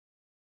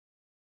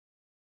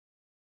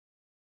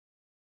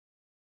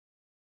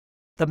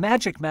The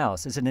Magic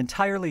Mouse is an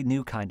entirely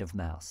new kind of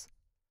mouse.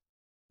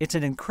 It's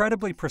an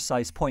incredibly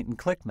precise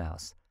point-and-click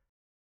mouse.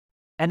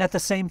 And at the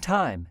same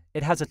time,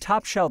 it has a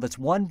top shell that's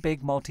one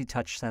big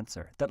multi-touch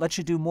sensor that lets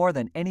you do more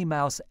than any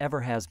mouse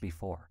ever has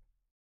before.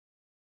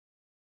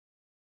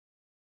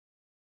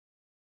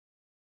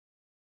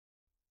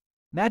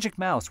 Magic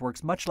Mouse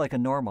works much like a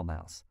normal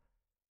mouse.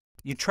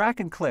 You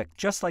track and click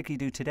just like you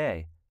do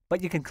today,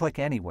 but you can click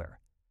anywhere.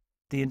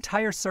 The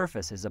entire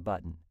surface is a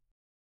button.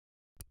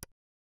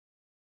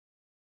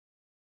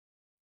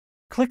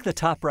 Click the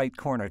top right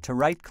corner to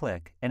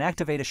right-click and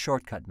activate a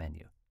shortcut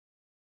menu.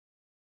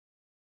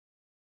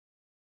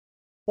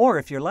 Or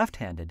if you're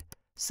left-handed,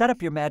 set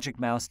up your Magic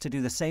Mouse to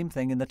do the same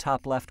thing in the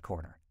top left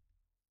corner.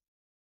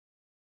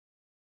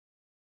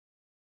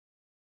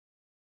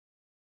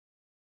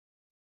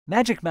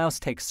 Magic Mouse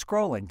takes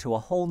scrolling to a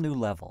whole new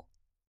level.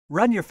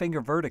 Run your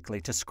finger vertically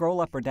to scroll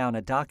up or down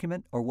a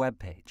document or web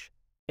page.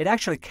 It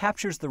actually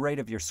captures the rate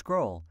of your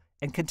scroll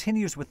and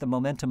continues with the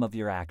momentum of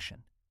your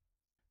action.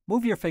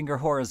 Move your finger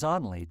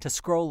horizontally to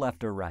scroll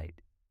left or right.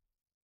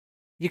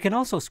 You can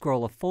also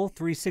scroll a full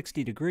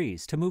 360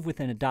 degrees to move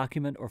within a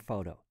document or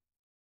photo.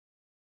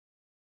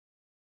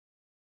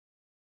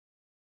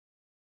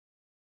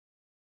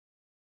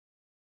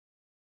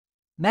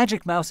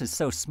 Magic Mouse is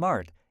so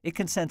smart, it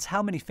can sense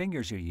how many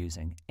fingers you're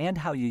using and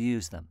how you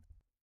use them.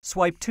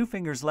 Swipe 2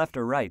 fingers left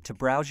or right to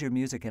browse your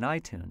music in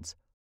iTunes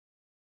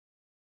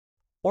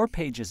or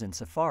pages in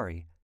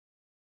Safari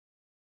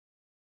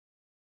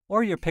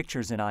or your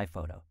pictures in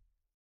iPhoto.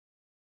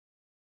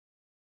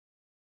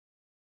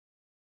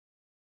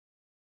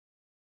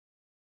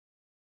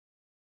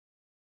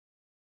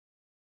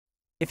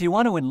 If you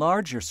want to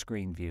enlarge your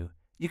screen view,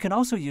 you can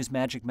also use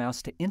Magic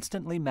Mouse to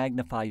instantly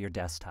magnify your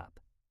desktop.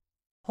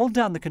 Hold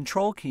down the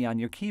Control key on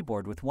your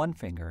keyboard with one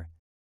finger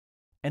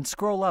and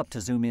scroll up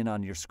to zoom in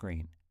on your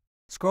screen.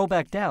 Scroll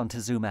back down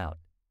to zoom out.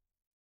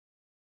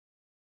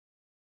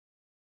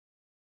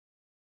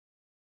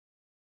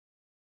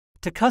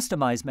 To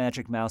customize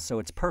Magic Mouse so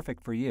it's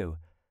perfect for you,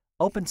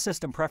 open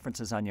System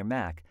Preferences on your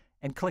Mac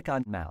and click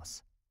on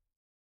Mouse.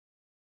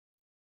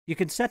 You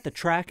can set the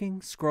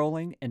tracking,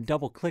 scrolling, and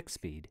double-click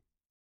speed.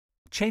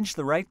 Change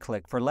the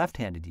right-click for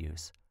left-handed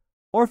use.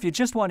 Or if you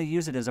just want to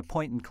use it as a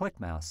point-and-click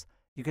mouse,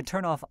 you can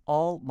turn off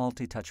all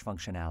multi-touch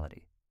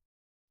functionality.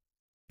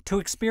 To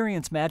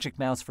experience Magic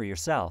Mouse for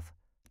yourself,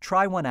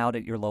 try one out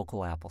at your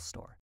local Apple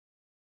store.